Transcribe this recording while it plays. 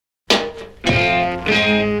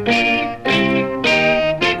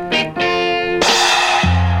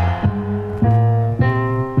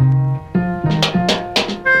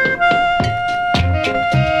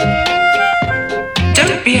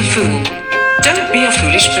Don't be a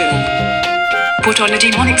foolish fool. Put on a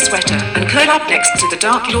demonic sweater and curl up next to the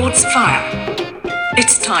Dark Lord's fire.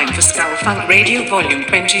 It's time for Skull Funk Radio Volume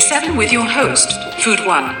 27 with your host, Food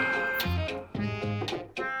One.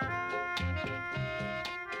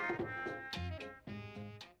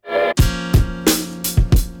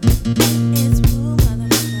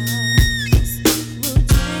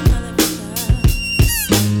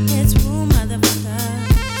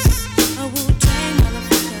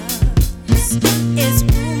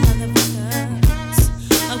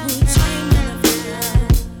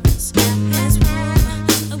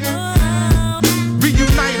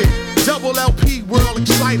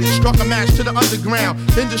 Underground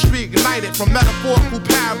industry ignited from metaphorical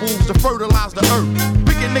parables to fertilize the earth.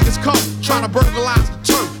 Wicked niggas come trying to burglarize the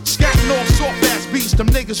turf. Scatting off soft ass beats, them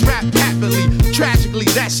niggas rap happily. Tragically,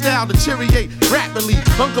 that style deteriorate rapidly.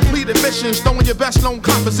 Uncompleted missions, throwing your best known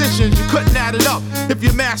compositions. You couldn't add it up if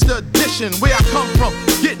you master addition. Where I come from,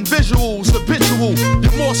 getting visuals, habitual.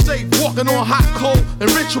 You're more safe walking on hot coal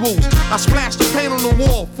and rituals. I splashed the paint on the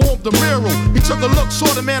wall, formed a mural. He took a look,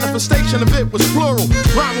 saw the manifestation of it was plural.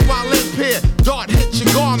 Rhyming while impaired, dart hits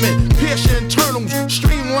your garment, pierce your internals,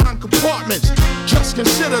 streamline compartments. Just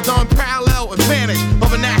consider the unparalleled advantage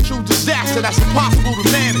of a natural disaster that's impossible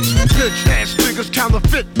to manage. Bitch ass niggas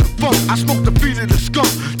counterfeit the funk. I smoke the feet of the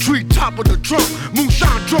skunk, tree top of the trunk,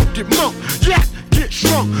 moonshine drunk get monk, yeah. Get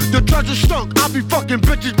shrunk, the treasure stunk. I be fucking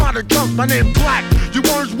bitches by the junk. My name Black. You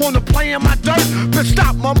words wanna play in my dirt? Bitch,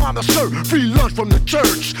 stop, my mama serve free lunch from the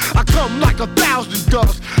church. I come like 1,000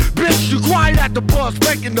 does. Bitch, you quiet at the bus,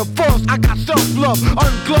 making the fuss. I got self-love,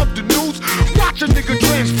 ungloved the news. Watch a nigga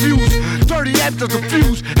transfuse. 30 after the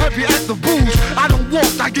fuse, heavy at the booze. I don't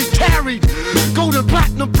walk, I get carried. Golden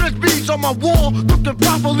platinum frisbees on my wall, looking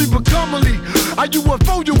properly but commonly. I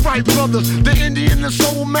UFO, you right, brothers. The Indian and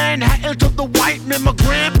soul man had entered the white man, my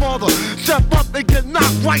grandfather. Step up and get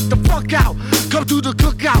knocked right the fuck out. Come to the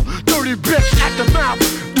cookout, dirty bitch at the mouth.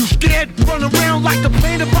 You scared? Run around like the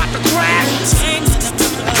plane about to crash.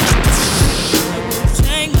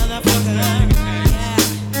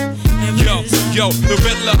 Yo, the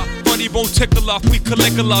Riddler, funny bone tickler, we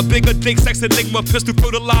Caligula, bigger dick, sex enigma, pistol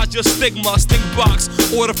fertilize your stigma, stink box,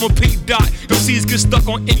 order from Pete Dot, MCs get stuck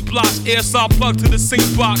on ink blocks, air saw plug to the sink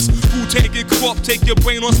box, Wu-Tang get corp, take your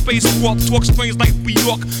brain on space warp, talk strange like New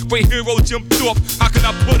York, great hero Jim Thorpe, how can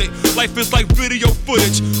I put it, life is like video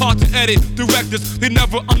footage, hard to edit, directors, they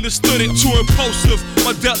never understood it, too impulsive,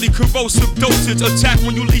 my deadly corrosive dosage, attack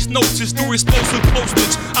when you least notice, through explosive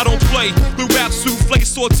postage, I don't play, the rap souffle,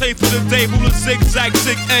 saute for the day, ruler zigzag,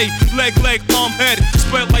 zig A, leg, arm, head,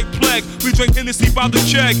 spread like plague, we drink Hennessy by the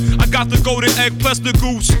keg, I got the golden egg plus the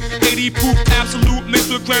goose, 80 proof, absolute,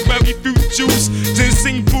 mixed with cranberry fruit juice,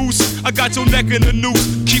 ginseng boost, I got your neck in the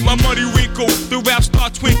noose, keep my money wrinkled, the rap star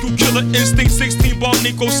twinkle, killer instinct, 16 ball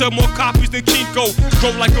Nico, sell more copies than Kinko,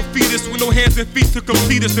 grow like a fetus, with no hands and feet to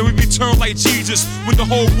complete us, then we return like Jesus, when the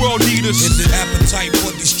whole world need us. Is it appetite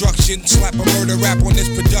for destruction, slap a murder rap on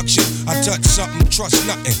this production, I touch something, trust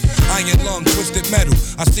nothing, iron lung, twisted metal,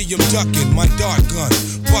 I see him ducking, my dart gun,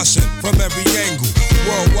 busting from every angle,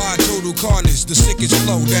 worldwide total carnage, the sickest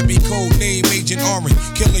flow, that be code name Agent Orange,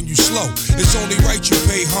 killing you slow, it's only right you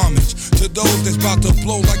pay homage, to those that's about to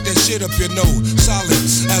blow like that shit up your nose, solid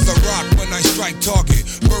as a rock when I strike target,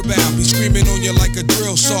 verbal, be screaming on you like a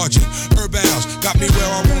drill sergeant, herbals, got me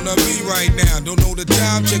where I wanna be right now, don't know the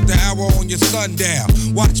time, check the hour on your sundial,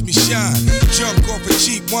 watch me shine, jump off a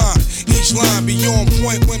cheap wine, each line be on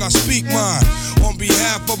point when I speak mine, on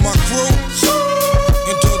behalf of my crew,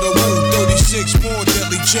 into the Wu 36 more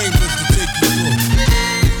deadly chambers to take you through.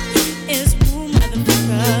 It's Wu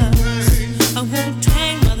motherfuckers, a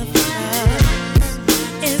Wu-Tang motherfuckers.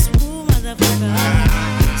 It's Wu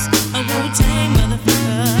motherfuckers, a Wu-Tang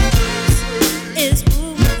motherfuckers. It's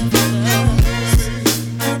Wu motherfuckers,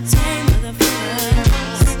 a Tang motherfuckers.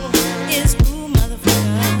 It's Wu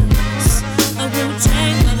motherfuckers, a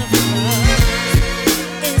Wu-Tang motherfuckers.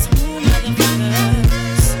 It's Wu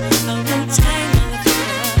motherfuckers, a Wu-Tang.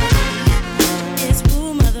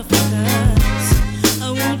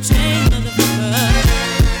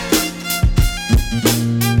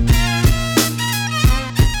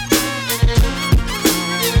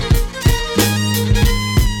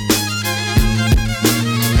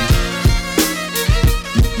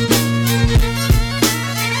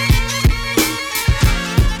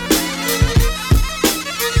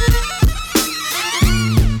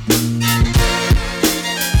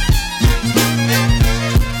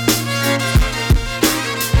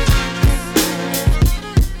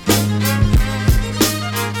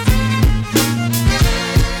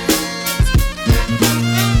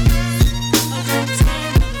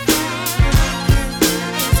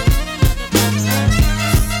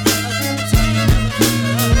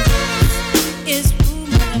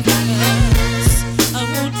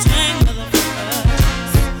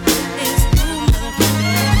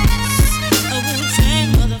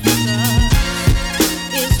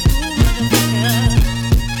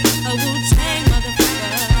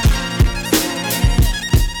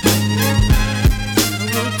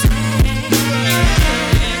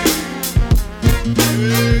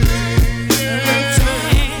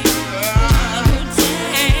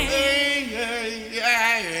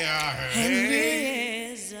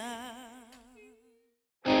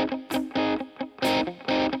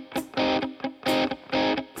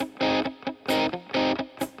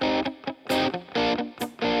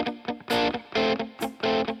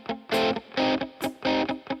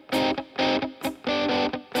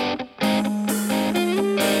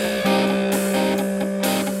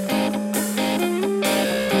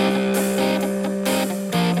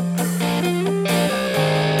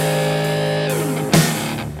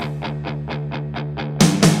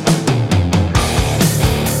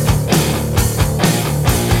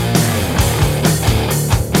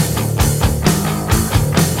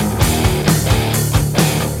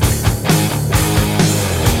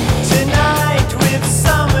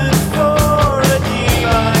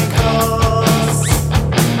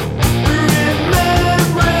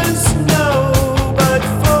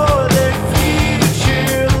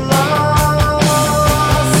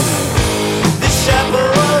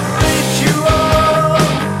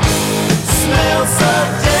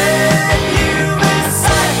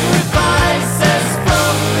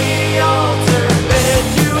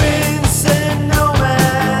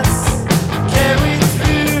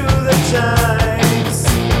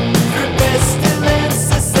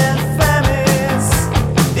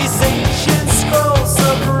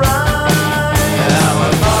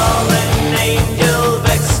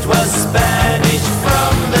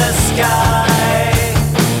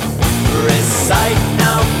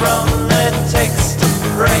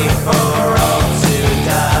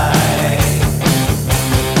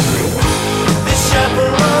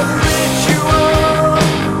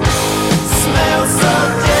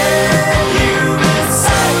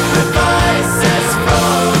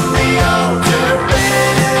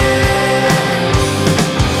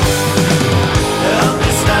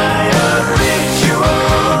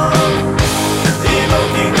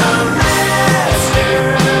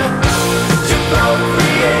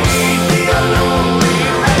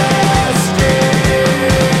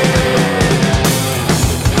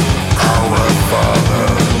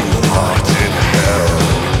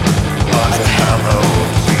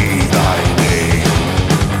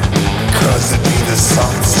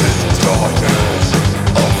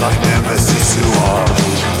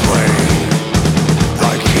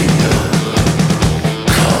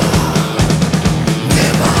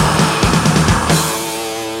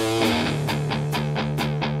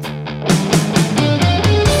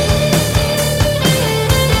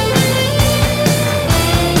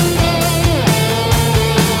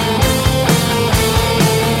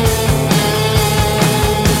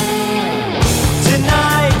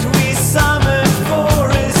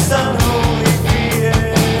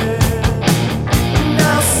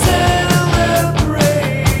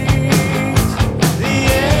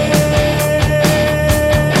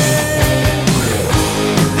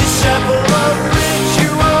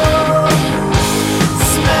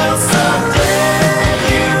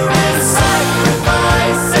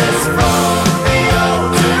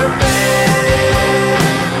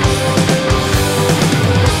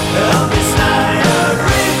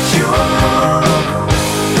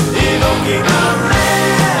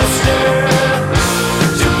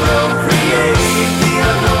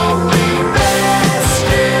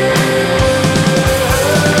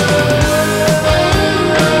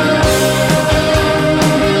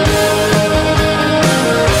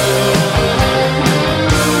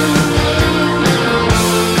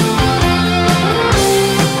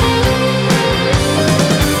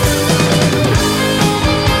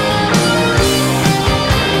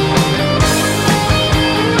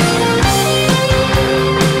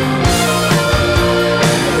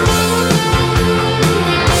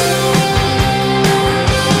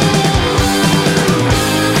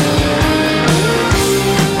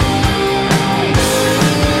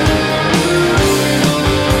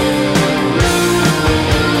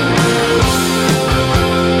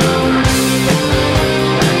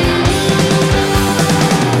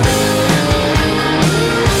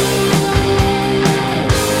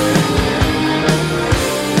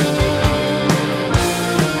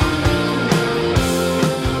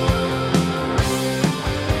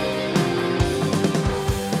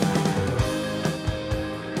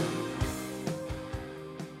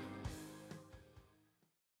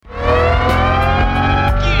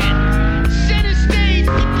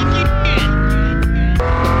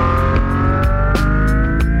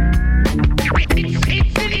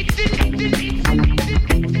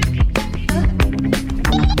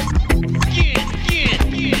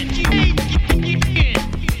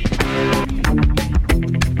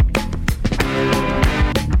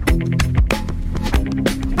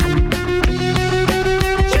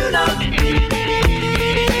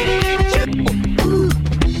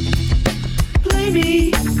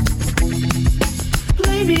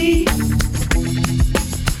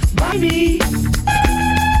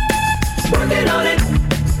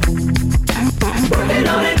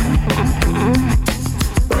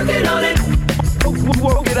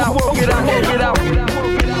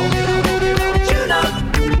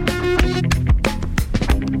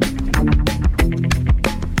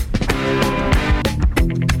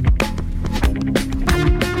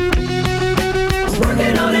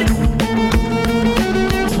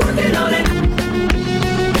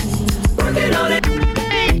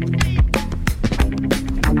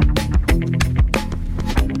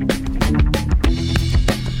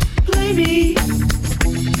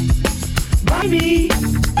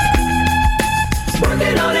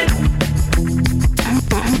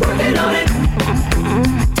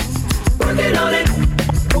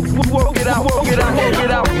 work it out, work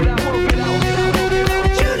it out.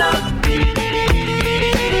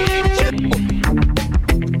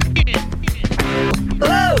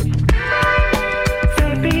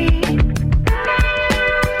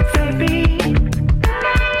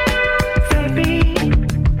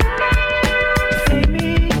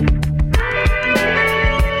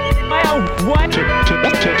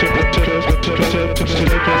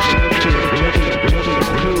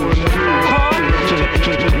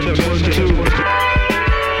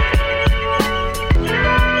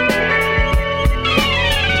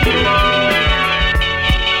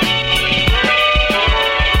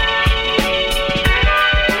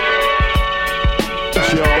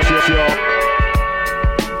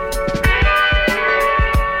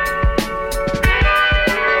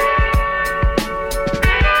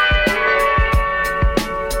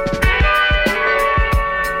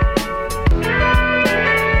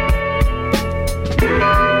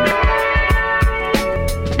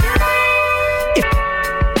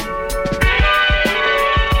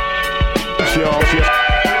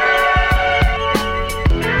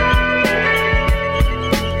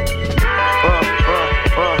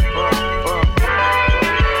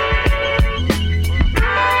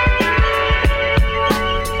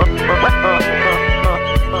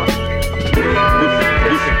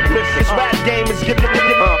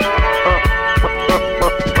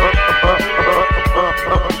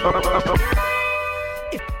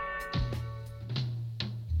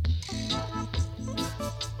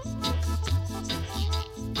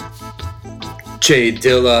 J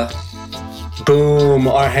Dilla. Boom,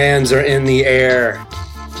 our hands are in the air.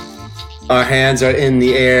 Our hands are in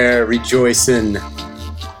the air, rejoicing.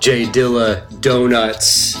 J Dilla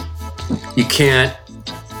Donuts. You can't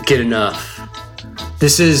get enough.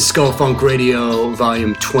 This is Skull Funk Radio,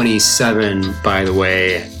 volume 27, by the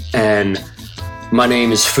way. And my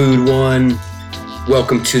name is Food One.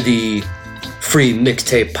 Welcome to the free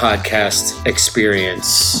mixtape podcast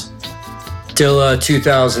experience. Dilla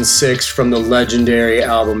 2006 from the legendary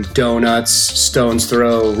album Donuts, Stones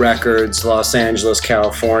Throw Records, Los Angeles,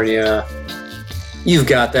 California. You've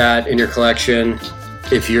got that in your collection.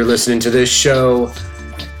 If you're listening to this show,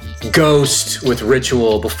 Ghost with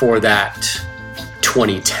Ritual before that,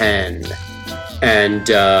 2010. And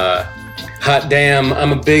hot damn,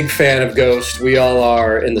 I'm a big fan of Ghost. We all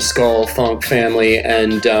are in the Skull Funk family,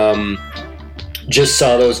 and just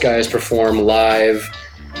saw those guys perform live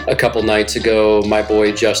a couple nights ago. My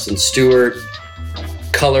boy Justin Stewart,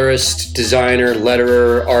 colorist, designer,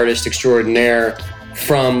 letterer, artist extraordinaire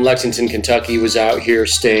from Lexington, Kentucky, was out here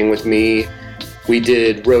staying with me. We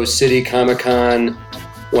did Rose City Comic-Con,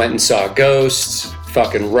 went and saw Ghost,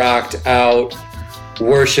 fucking rocked out,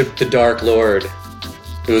 worshipped the Dark Lord.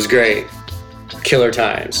 It was great. Killer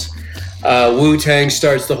times. Wu-Tang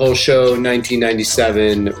starts the whole show,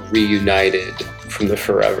 1997, Reunited from the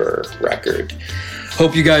Forever record.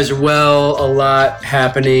 Hope you guys are well. A lot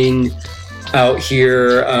happening out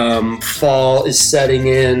here. Fall is setting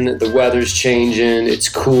in. The weather's changing. It's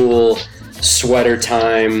cool. Sweater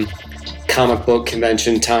time. Comic book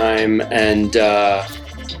convention time. And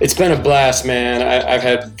it's been a blast, man. I've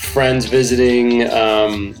had friends visiting.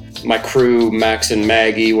 My crew, Max and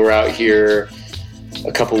Maggie, were out here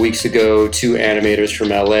a couple weeks ago. 2 animators from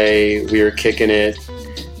LA. We were kicking it,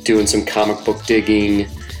 doing some comic book digging.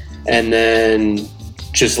 And then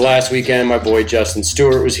just last weekend, my boy Justin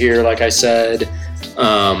Stewart was here, like I said.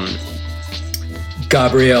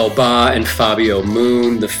 Gabriel Ba and Fabio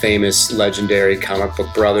Moon, the famous legendary comic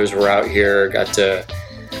book brothers, were out here. Got to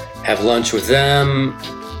have lunch with them,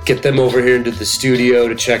 get them over here into the studio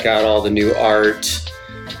to check out all the new art.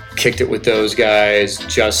 Kicked it with those guys,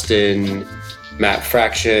 Justin, Matt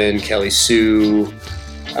Fraction, Kelly Sue.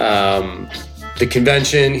 The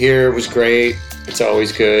convention here was great. It's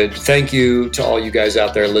always good. Thank you to all you guys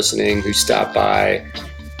out there listening who stopped by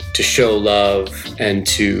to show love and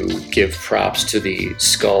to give props to the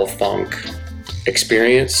Skull Funk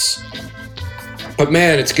experience. But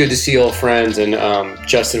man, it's good to see old friends. And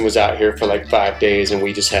Justin was out here for like 5 days, and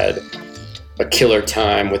we just had a killer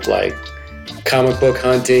time with like comic book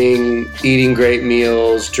hunting, eating great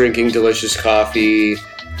meals, drinking delicious coffee,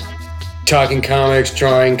 talking comics,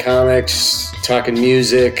 drawing comics, talking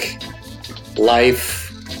music,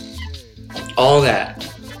 life, all that.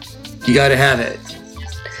 You gotta have it.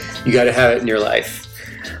 You gotta have it in your life.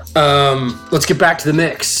 Let's get back to the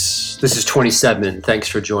mix. This is 27. Thanks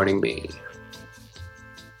for joining me.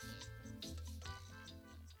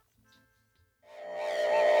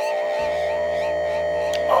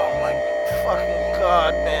 Oh my fucking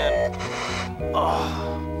god, man.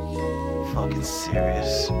 Oh, fucking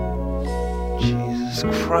serious. Jesus.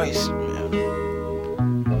 Jesus Christ, man.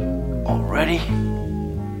 Already?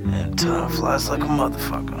 And time flies like a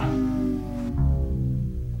motherfucker.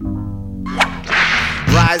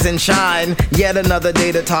 Rise and shine, yet another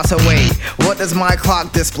day to toss away. What does my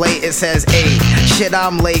clock display? It says 8. Shit,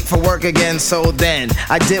 I'm late for work again, so then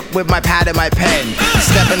I dip with my pad and my pen.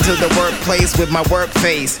 Step into the workplace with my work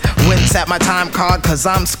face. Wince at my time card cause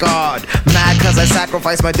I'm scarred. Mad cause I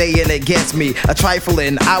sacrifice my day and it gets me a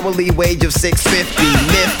trifling hourly wage of $6.50.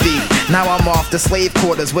 Nifty. Now I'm off to slave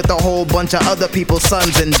quarters with a whole bunch of other people's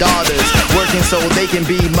sons and daughters. Working so they can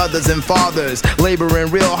be mothers and fathers.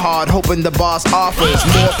 Laboring real hard, hoping the boss offers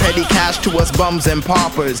more petty cash to us bums and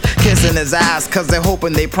paupers. Kissing his ass cause they're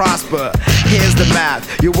hoping they prosper. Here's the math,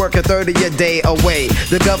 you work a third of your day away.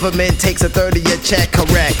 The government takes a third of your check,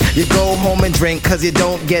 correct. You go home and drink cause you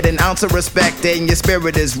don't get an ounce of respect and your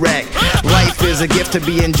spirit is wrecked. Life is a gift to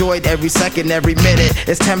be enjoyed every second, every minute.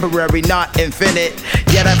 It's temporary, not infinite.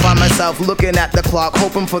 Yet I find myself looking at the clock,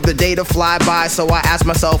 hoping for the day to fly by. So I ask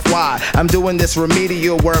myself why I'm doing this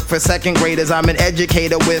remedial work for second graders. I'm an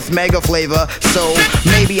educator with mega flavor, so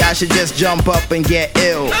maybe I should just jump up and get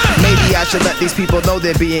ill. Maybe I should let these people know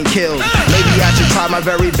they're being killed. Maybe I should try my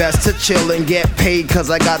very best to chill and get paid cause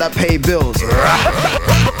I gotta pay bills. Cause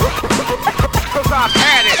I've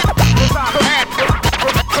had it.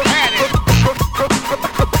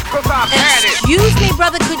 Excuse me,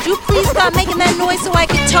 brother, could you please stop making that noise so I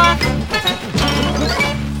can talk?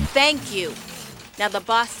 Thank you. Now the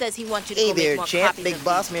boss says he wants you to Hey go there, make more champ. copies Big of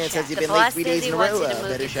boss these man says checks. you've The been late boss 3 says days he in a wants row. you to move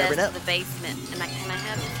Better the sharpen desk up. to the basement. And can I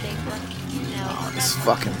have the stapler? No. Oh, this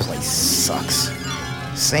fucking place sucks.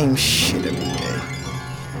 Same shit every day.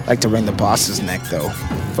 Like to wring the boss's neck though.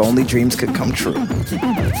 If only dreams could come true.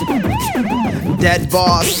 Dead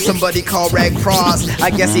boss, somebody call Red Cross. I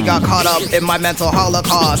guess he got caught up in my mental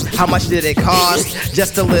holocaust. How much did it cost?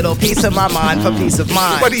 Just a little piece of my mind for peace of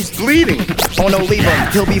mind. But he's bleeding. Oh no, leave him,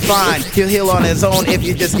 he'll be fine. He'll heal on his own if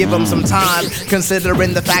you just give him some time.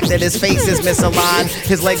 Considering the fact that his face is misaligned.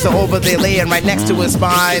 His legs are over there laying right next to his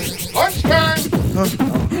spine. Lunch time.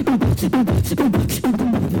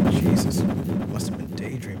 Jesus, must have been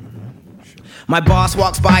daydreaming. My boss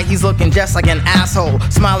walks by, he's looking just like an asshole.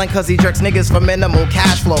 Smiling cause he jerks niggas for minimal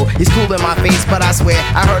cash flow. He's cool in my face, but I swear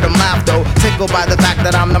I heard him laugh though. Tickled by the fact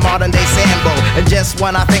that I'm the modern day Sambo. And just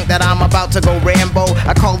when I think that I'm about to go Rambo,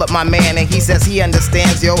 I call up my man and he says he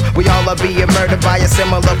understands, yo. We all are being murdered by a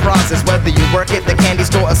similar process. Whether you work at the candy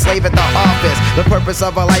store or slave at the office. The purpose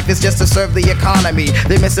of our life is just to serve the economy.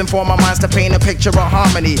 They misinform our minds to paint a picture of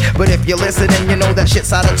harmony. But if you're listening, you know that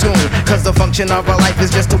shit's out of tune. Cause the function of our life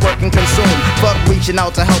is just to work and consume. Fuck reaching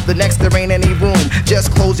out to help the next, there ain't any room.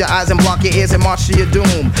 Just close your eyes and block your ears and march to your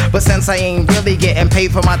doom. But since I ain't really getting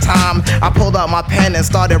paid for my time, I pulled out my pen and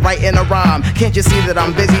started writing a rhyme. Can't you see that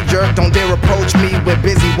I'm busy, jerk? Don't dare approach me with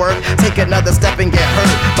busy work. Take another step and get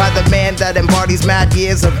hurt by the man that embodies mad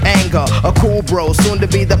years of anger. A cool bro, soon to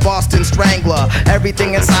be the Boston Strangler.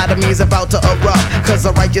 Everything inside of me is about to erupt, cause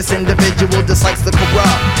a righteous individual dislikes the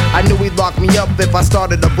corrupt. I knew he'd lock me up if I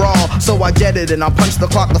started a brawl, so I jetted and I punched the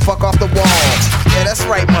clock the fuck off the wall. Yeah, that's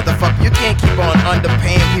right, motherfucker. You can't keep on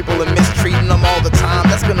underpaying people and mistreating them all the time.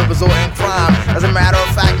 That's gonna result in crime. As a matter of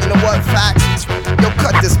fact, you know what? Facts. Yo,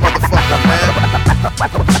 cut this motherfucker, man.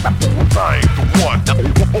 9 to 1. 1. 9 to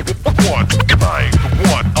 1. 1.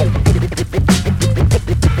 9 to 1.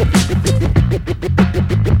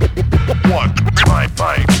 1. 9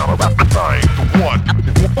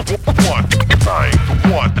 to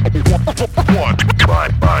 1. 1.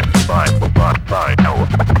 5 to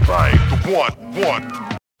 1. 1.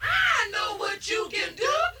 I know what you can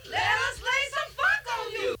do. Let us lay some funk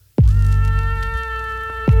on you.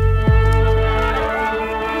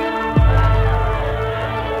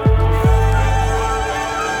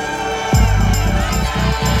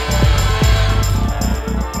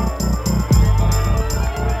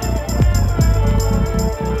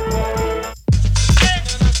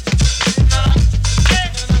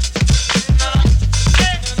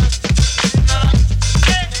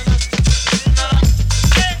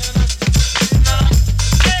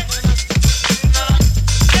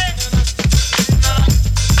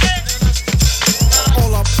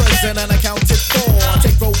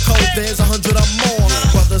 There's 100 or more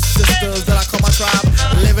brothers, sisters that I call my tribe.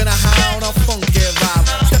 Live in a high on a funky vibe.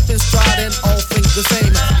 Step in stride and all think the same.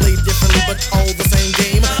 Play differently but all the same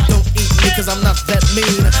game. Don't eat me cause I'm not that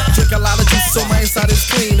mean. Drink a lot of juice so my inside is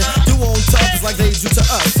clean. Do on tough like they do to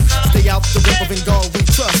us. Stay out the grip of in God we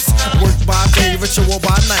trust. Work by day, ritual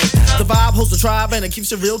by night. The vibe holds the tribe and it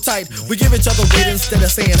keeps you real tight. We give each other weight instead of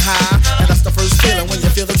saying hi. And that's the first feeling when you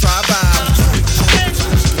feel the tribe vibe.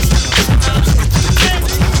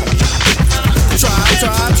 Tribe,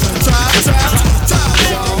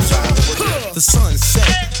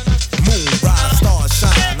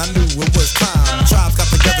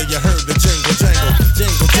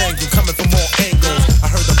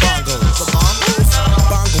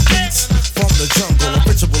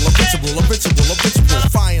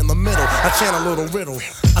 riddle.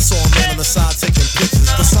 I saw a man on the side taking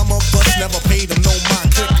pictures. The summer bus never paid him no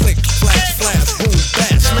mind. Click, click, flash, flash, boom,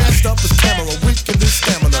 bash. Smashed up his camera, weakened his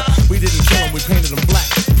stamina. We didn't kill him, we painted him black.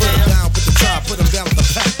 Put him down with the tribe, put him down with the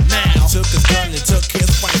pack. Now took his gun and took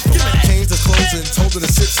his rifle. Changed his clothes and told her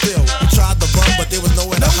to sit still. He tried to run, but there was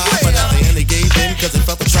nowhere to hide. But at the end he gave in because he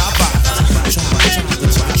felt the tribe vibe.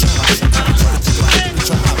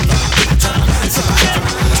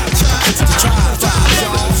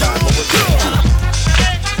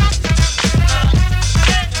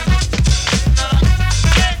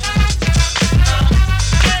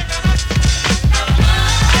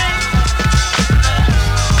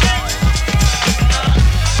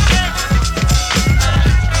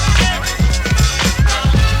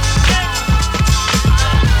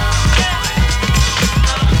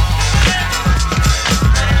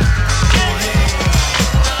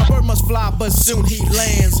 But soon he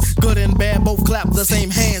lands. Good and bad both clap the same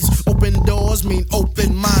hands. Open doors mean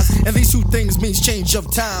open minds, and these two things means change of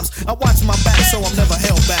times. I watch my back so I'm never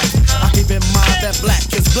held back. I keep in mind that black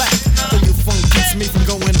is black. The new funk keeps me from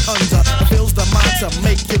going under. It fills the mind to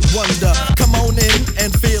make it wonder. Come on in and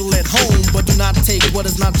feel at home, but do not take what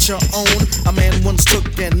is not your own. A man once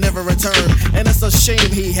took and never returned, and it's a shame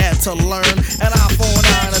he had to learn. An eye for an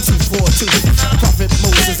eye and a tooth for a tooth. Prophet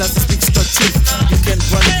Moses as he speaks the truth. You can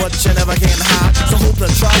run but you never can hide, so hope the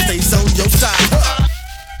tribe stays on your side.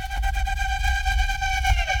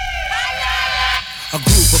 A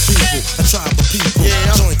group of people, a tribe of people,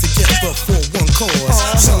 joined together for one cause,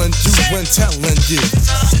 selling you and telling you.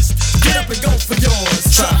 Get up and go for yours.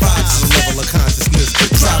 Tribe vibes is a level of consciousness.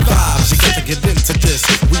 Tribe vibes, you got to get into this.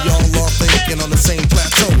 We all are thinking on the same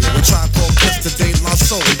plateau. We try to progress today, lost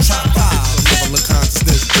soul. Tribe vibes, level of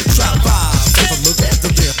consciousness. Tribe vibes, never look after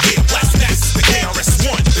them. Yeah, West Ness, the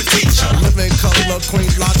KRS-One, the teacher. Living color, Queen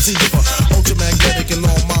Latifah, ultramagnetic and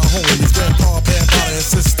all my homies. Grandpa, Bambada, and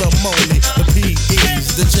Sister Moni. The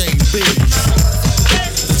PEs, the JBs,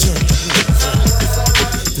 the JBs,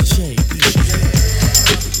 the JBs,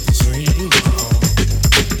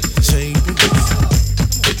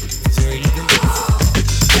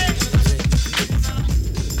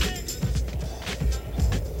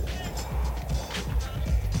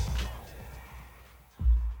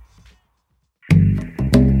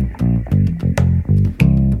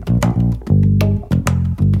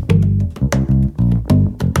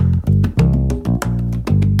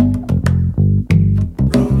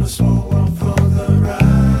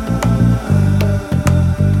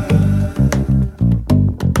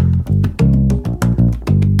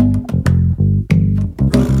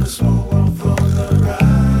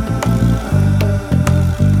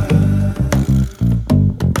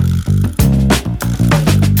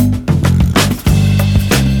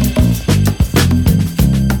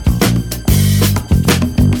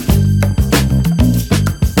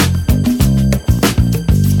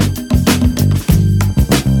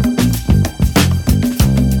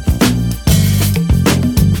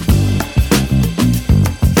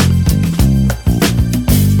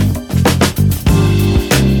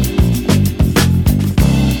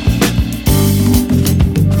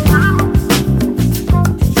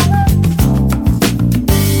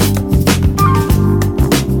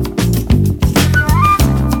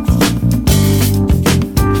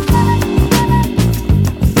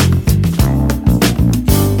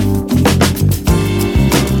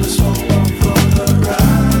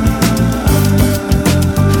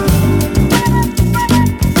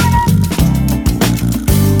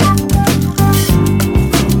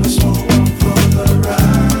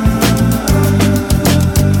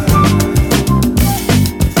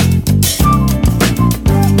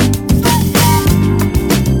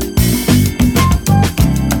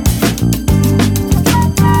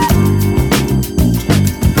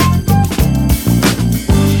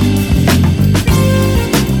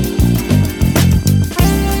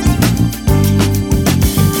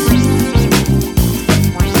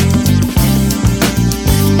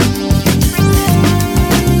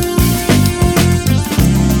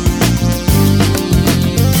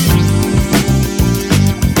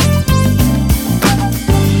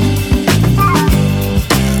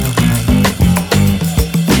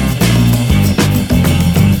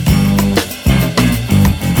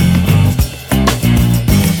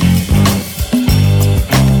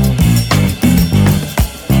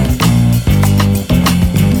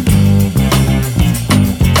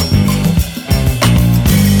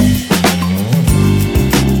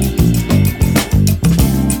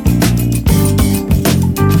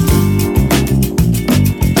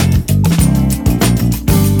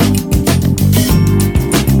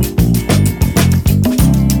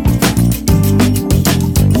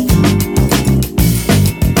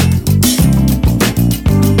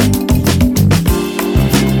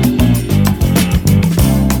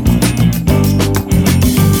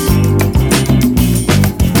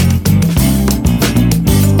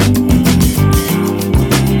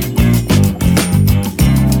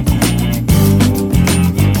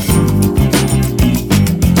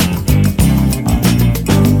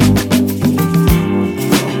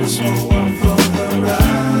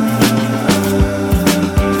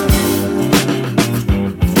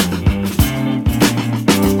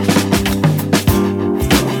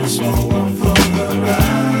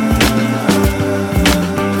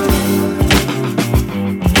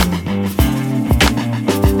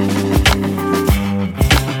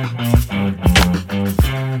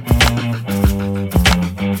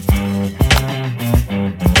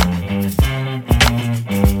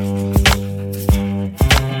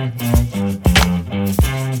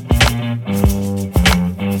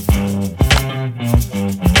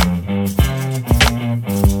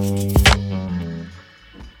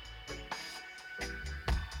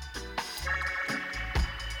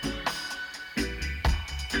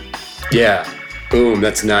 Yeah, boom,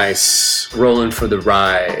 that's nice. Rolling for the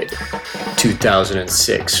Ride,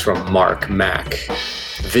 2006 from Mark Mack.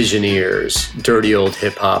 Visioneers, Dirty Old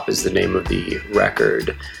Hip Hop is the name of the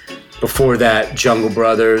record. Before that, Jungle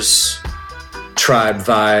Brothers, Tribe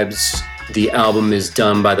Vibes. The album is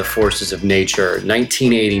Done by the Forces of Nature,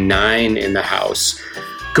 1989 in the house.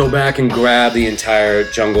 Go back and grab the entire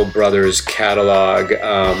Jungle Brothers catalog.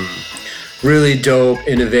 Really dope,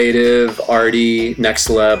 innovative, arty, next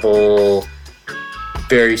level,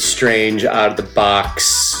 very strange, out of the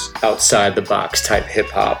box, outside the box type hip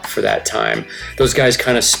hop for that time. Those guys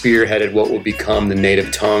kind of spearheaded what would become the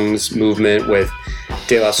Native Tongues movement with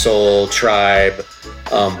De La Soul, Tribe,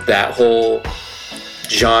 that whole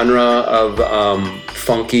genre of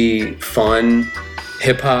funky, fun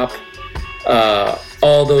hip hop.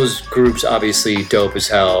 All those groups obviously dope as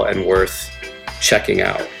hell and worth checking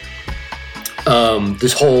out.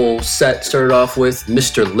 This whole set started off with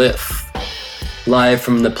Mr. Liff, live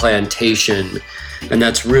from the Plantation, and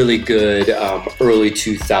that's really good early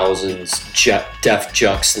 2000s Def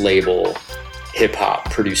Jux label hip hop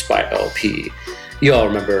produced by LP. You all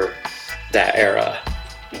remember that era.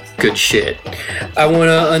 Good shit. I want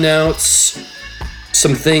to announce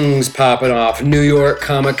some things popping off. New York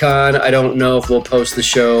Comic Con. I don't know if we'll post the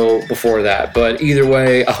show before that, but either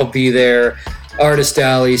way, I'll be there. Artist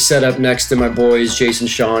Alley, set up next to my boys Jason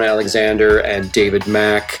Sean Alexander and David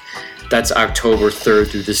Mack. That's October 3rd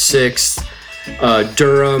through the 6th.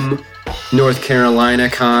 Durham, North Carolina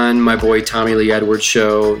Con, my boy Tommy Lee Edwards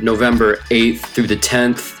show, November 8th through the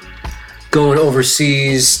 10th. Going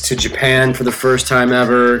overseas to Japan for the first time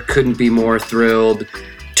ever. Couldn't be more thrilled.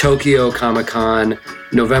 Tokyo Comic Con,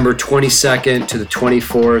 November 22nd to the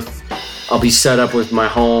 24th. I'll be set up with my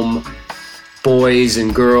home boys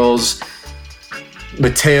and girls.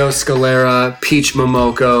 Mateo Scalera, Peach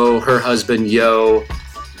Momoko, her husband Yo.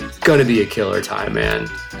 Gonna be a killer time, man.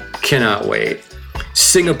 Cannot wait.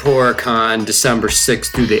 Singapore Con, December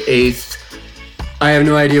 6th through the 8th. I have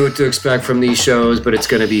no idea what to expect from these shows, but it's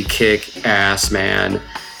gonna be kick-ass, man.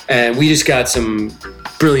 And we just got some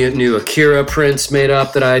brilliant new Akira prints made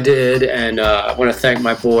up that I did, and I want to thank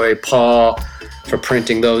my boy Paul for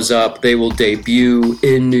printing those up. They will debut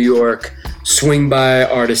in New York. Swing by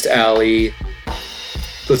Artist Alley.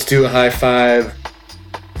 Let's do a high five,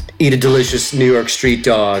 eat a delicious New York street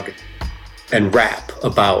dog, and rap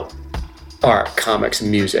about art, comics,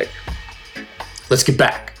 and music. Let's get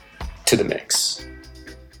back to the mix.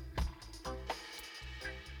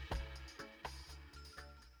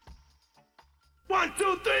 One,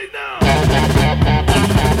 two, three, now!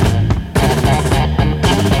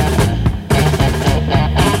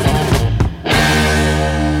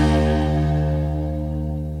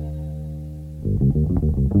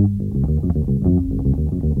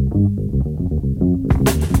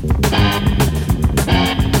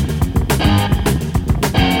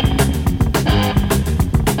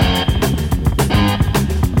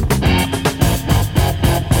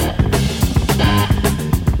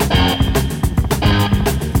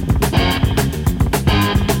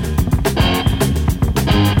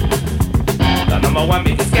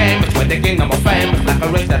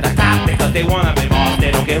 They wanna be boss, they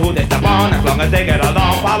don't care who they step on, as long as they get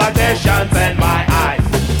along. Politicians in my eyes.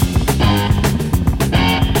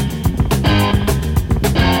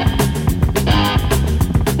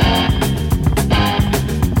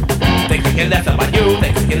 They can care less about you,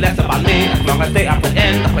 they can care less about me, as long as they are put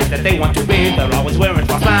in the place that they want to be. They're always wearing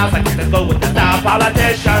false smiles, I guess go with the style.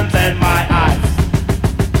 Politicians in my eyes.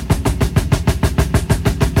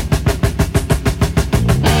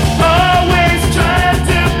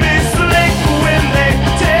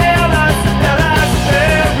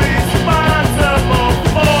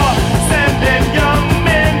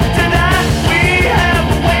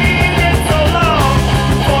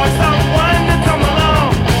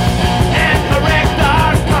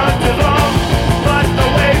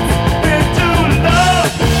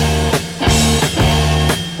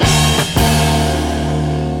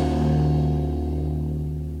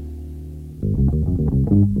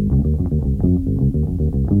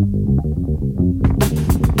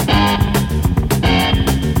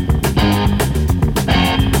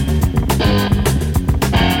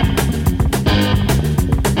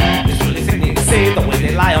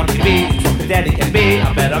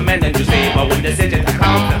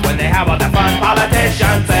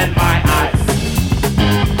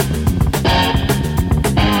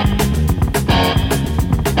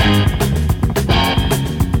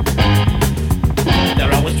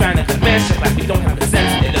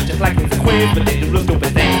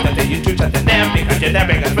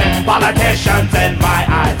 Politicians in my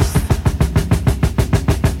eyes.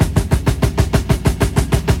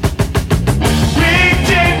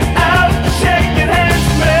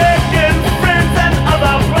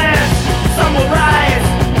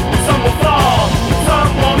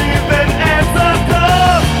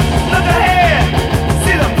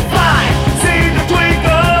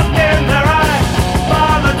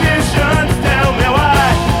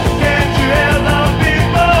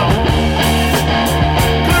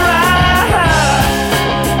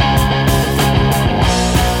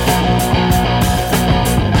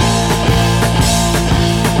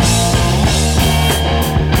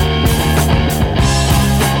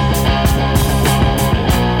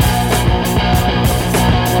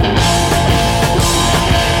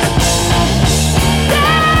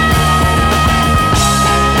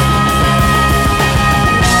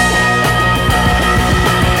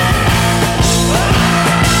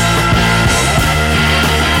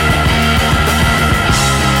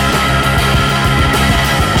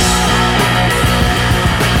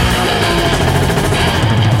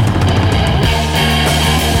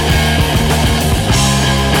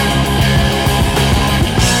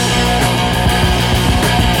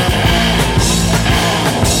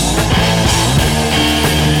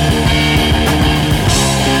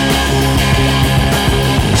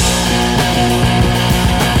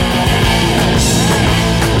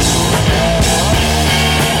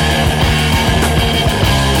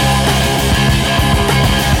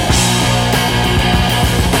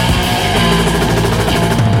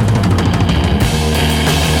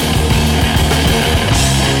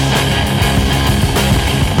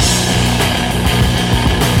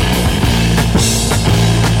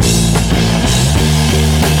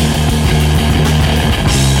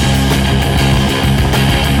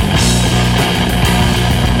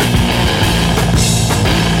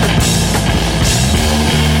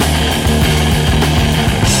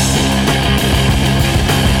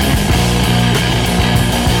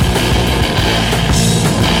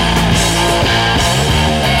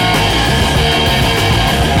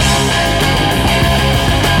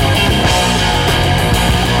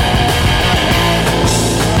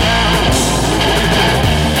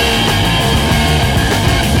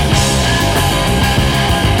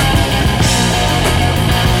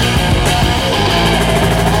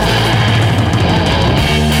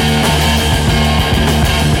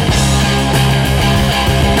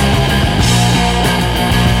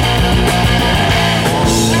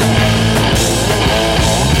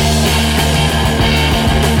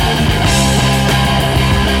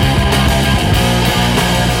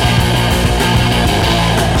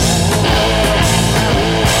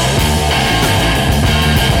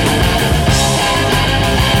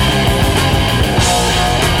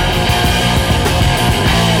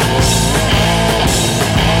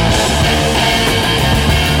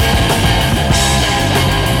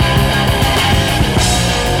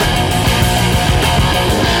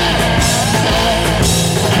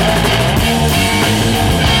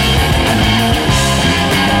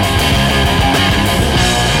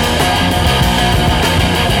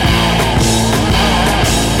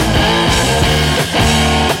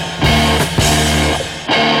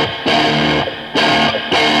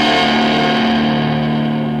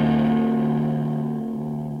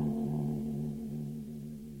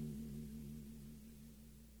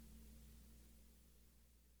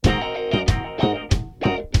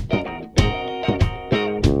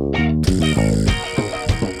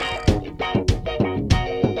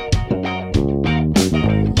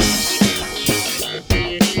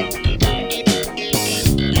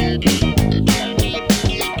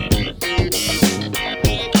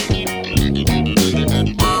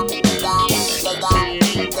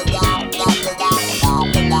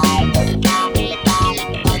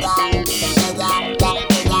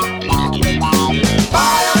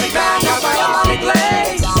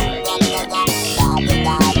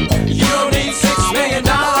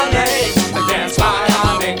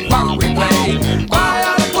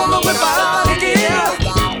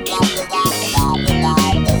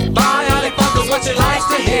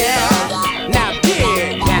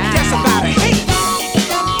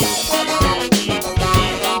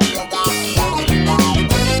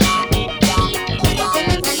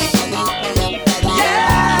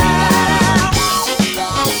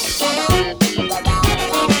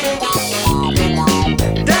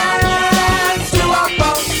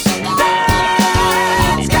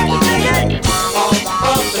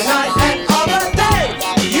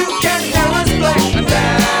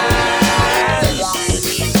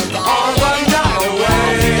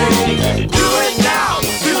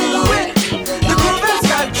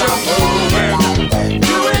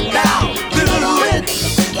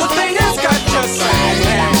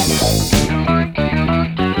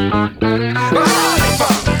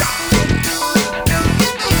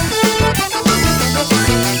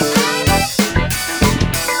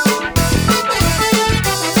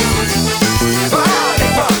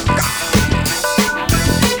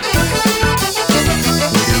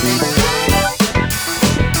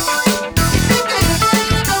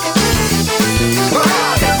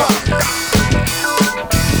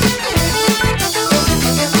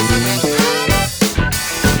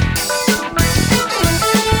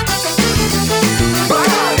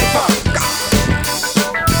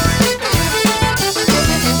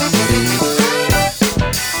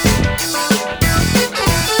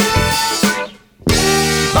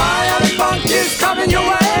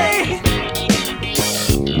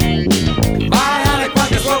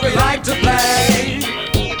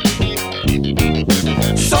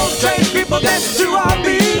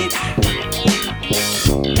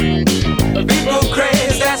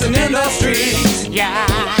 streets. Yeah,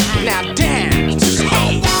 now dance.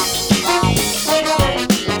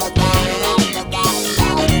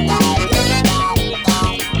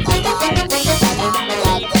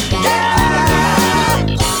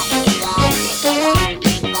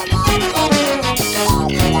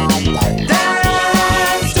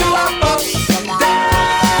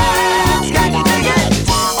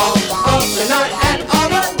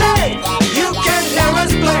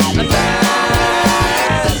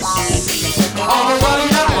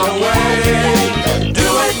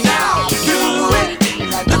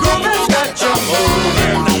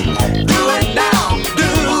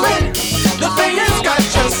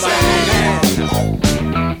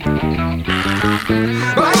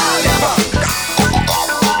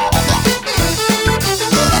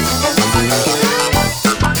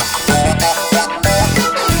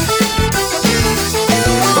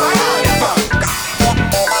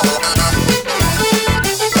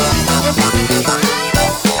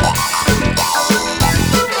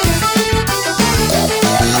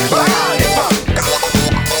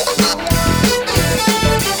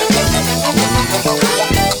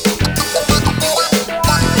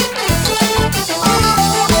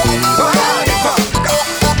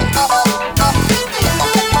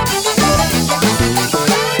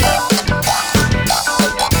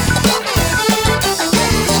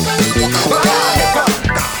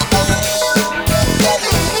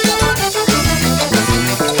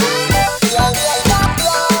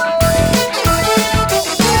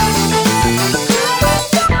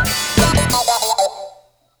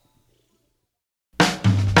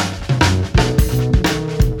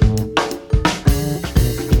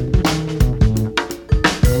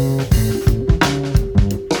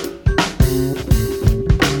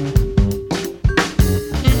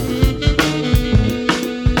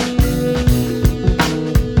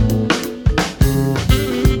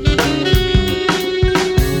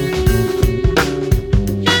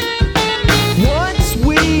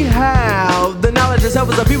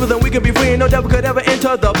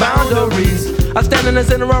 I stand in the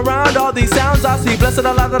center around all these sounds I see. Blessed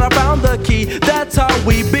Allah that I found the key. That's how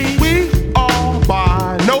we be. We are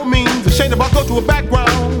by no means ashamed of our cultural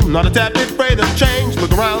background. Not a tad bit afraid of change.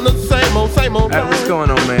 Look around, the same old thing. Hey, what's going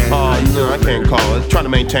on, man? Oh, no, I can't call it. Trying to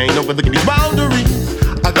maintain, don't look at these boundaries.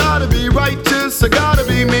 I gotta be righteous, I gotta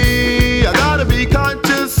be me. I gotta be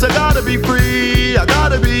conscious, I gotta be free. I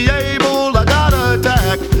gotta be able, I gotta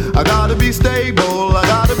attack. I gotta be stable, I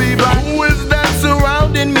gotta be black. Who is that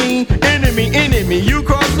surrounding me? Enemy, you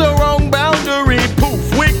crossed the wrong boundary.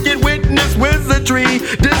 Poof, wicked witness wizardry.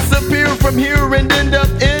 Disappear from here and end up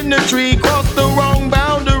in the tree. Cross the wrong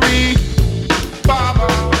boundary.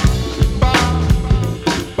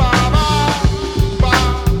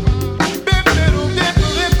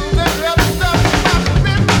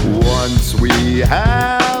 Once we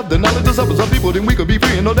have the knowledge of some people, then we could be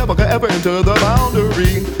free and no devil could ever enter the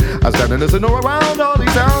boundary. I stand and listen around all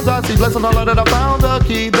these sounds I see. Blessing all that I found the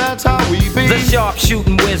key, that's how we be. The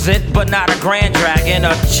sharpshooting wizard, but not a grand dragon.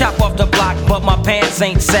 A chop off the block, but my pants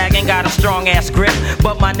ain't sagging. Got a strong ass grip,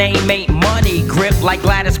 but my name ain't money grip. Like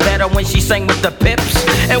Gladys better when she sang with the Pips.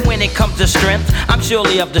 And when it comes to strength, I'm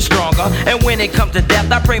surely of the stronger. And when it comes to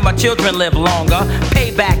death, I pray my children live longer.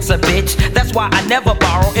 Payback's a bitch, that's why I never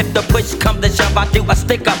borrow. If the push come to shove, I do a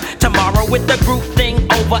stick up tomorrow. With the group thing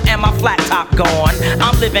over and my flat top gone,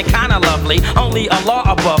 I'm living kinda lovely, only a law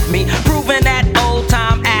above me. Proving that old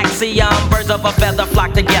time axiom, birds of a feather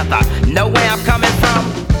flock together. Know where I'm coming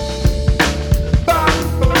from?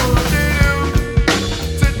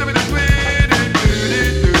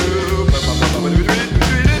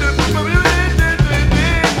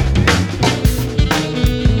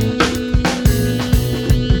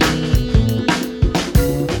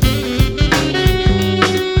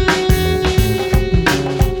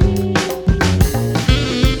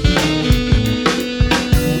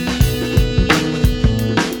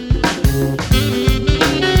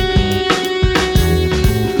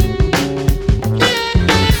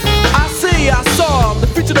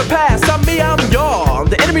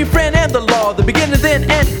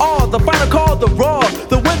 The final call, the raw,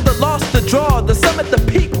 the win, the loss, the draw, the summit, the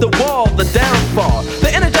peak, the wall, the downfall, the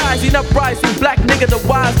energizing, uprising, black nigga, the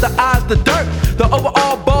wise, the eyes, the dirt, the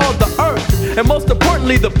overall ball, the earth, and most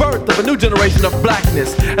importantly, the birth of a new generation of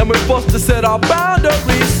blackness. And we're forced to set our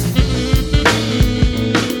boundaries.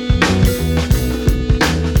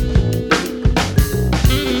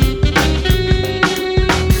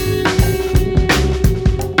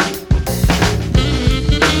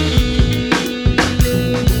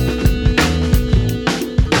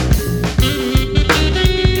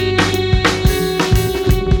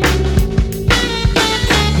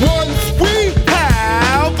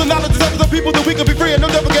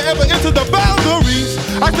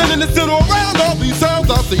 and sit around all these sounds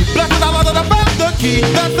I see. Blessed out of the key,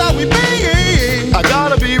 that's how we be. I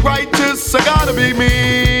gotta be righteous, I gotta be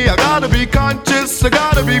me. I gotta be conscious, I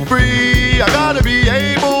gotta be free. I gotta be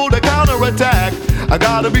able to counterattack. I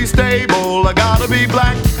gotta be stable, I gotta be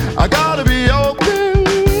black. I gotta be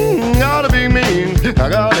open, gotta be mean. I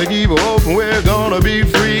gotta keep open, we're gonna be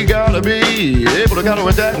free. Gotta be able to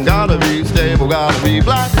counterattack. Gotta be stable, gotta be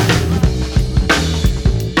black.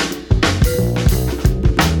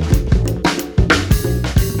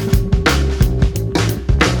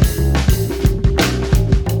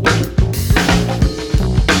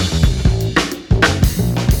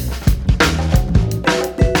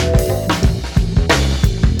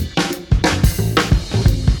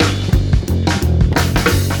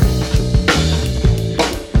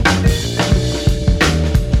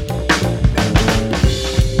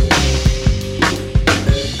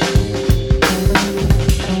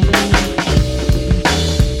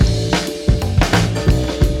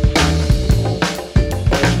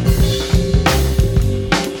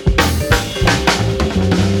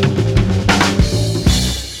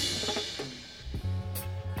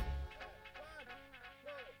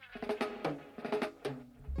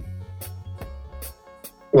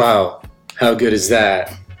 Wow, how good is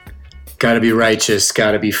that? Gotta be righteous,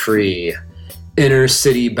 gotta be free. Inner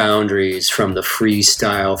City Boundaries from the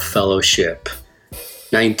Freestyle Fellowship.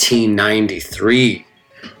 1993.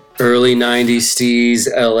 Early 90s steez,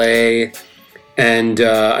 LA. And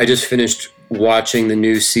I just finished watching the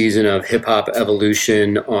new season of Hip Hop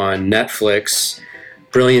Evolution on Netflix.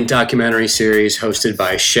 Brilliant documentary series hosted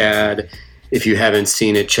by Shad. If you haven't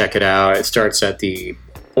seen it, check it out. It starts at the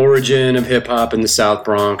origin of hip-hop in the South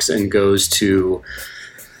Bronx and goes to,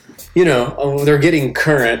 you know, they're getting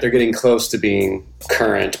current, they're getting close to being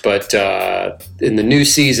current, but in the new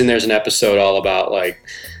season there's an episode all about like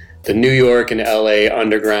the New York and LA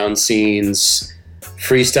underground scenes,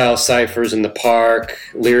 freestyle ciphers in the park,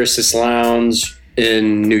 lyricist lounge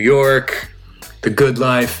in New York, the good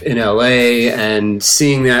life in LA, and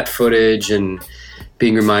seeing that footage and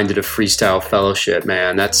being reminded of Freestyle Fellowship,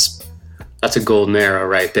 man, that's a golden era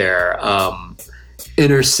right there.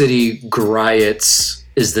 Inner City Griots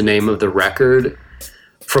is the name of the record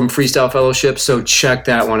from Freestyle Fellowship, so check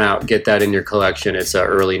that one out. Get that in your collection. It's an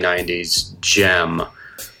early 90s gem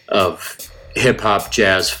of hip-hop,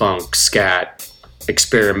 jazz, funk, scat,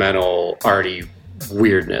 experimental, arty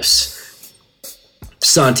weirdness.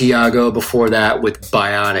 Santiago before that with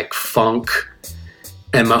Bionic Funk.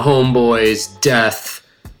 And my homeboys, Death,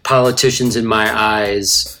 Politicians in My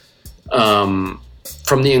Eyes, from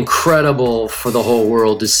the incredible For the Whole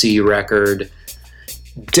World to See record.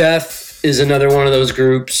 Death is another one of those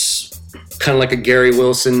groups, kind of like a Gary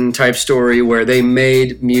Wilson type story, where they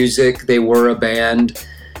made music, they were a band,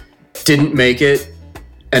 didn't make it,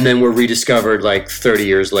 and then were rediscovered like 30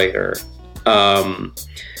 years later.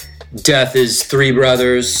 Death is three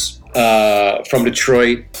brothers from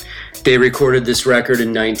Detroit. They recorded this record in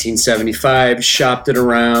 1975, shopped it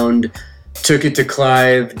around, took it to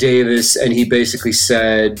Clive Davis, and he basically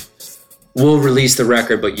said, we'll release the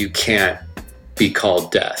record, but you can't be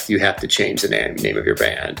called Death. You have to change the name of your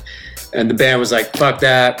band. And the band was like, fuck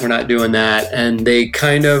that, we're not doing that. And they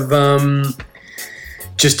kind of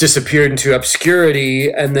just disappeared into obscurity.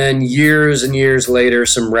 And then years and years later,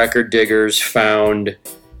 some record diggers found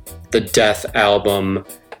the Death album.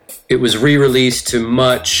 It was re-released to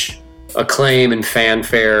much acclaim and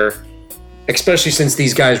fanfare, especially since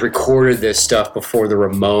these guys recorded this stuff before the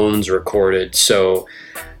Ramones recorded. So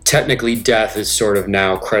technically Death is sort of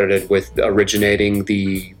now credited with originating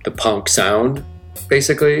the punk sound,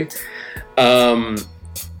 basically. I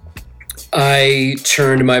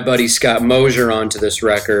turned my buddy Scott Mosier onto this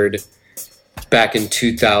record back in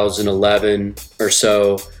 2011 or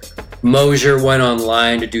so. Mosier went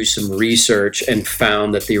online to do some research and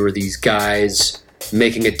found that there were these guys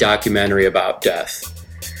making a documentary about Death.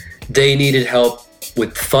 They needed help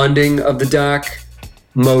with funding of the doc.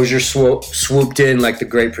 Mosier swooped in like the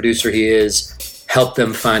great producer he is, helped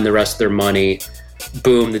them find the rest of their money.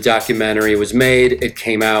 Boom, the documentary was made. It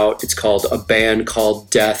came out. It's called A Band Called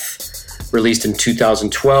Death, released in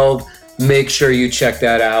 2012. Make sure you check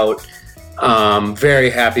that out. Very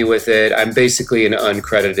happy with it. I'm basically an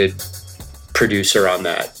uncredited producer on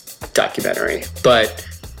that documentary. But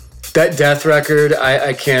that Death record,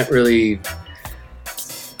 I can't really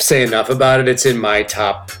say enough about it. It's in my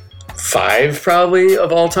top 5 probably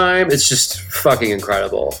of all time. It's just fucking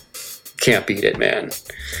incredible. Can't beat it, man.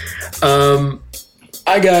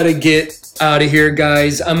 I gotta get out of here,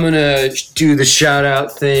 guys. I'm gonna do the shout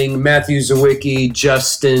out thing. Matthew Zawicki,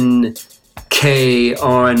 Justin K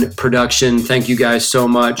on production. Thank you guys so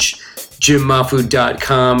much.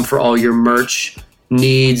 JimMahfood.com for all your merch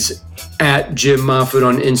needs. At Jim Mahfood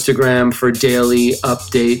on Instagram for daily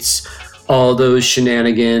updates. All those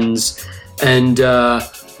shenanigans. And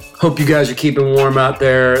hope you guys are keeping warm out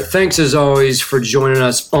there. Thanks as always for joining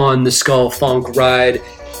us on the Skull Funk ride.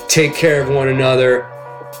 Take care of one another.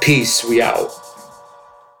 Peace. We out.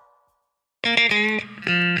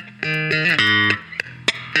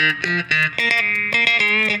 Thank you.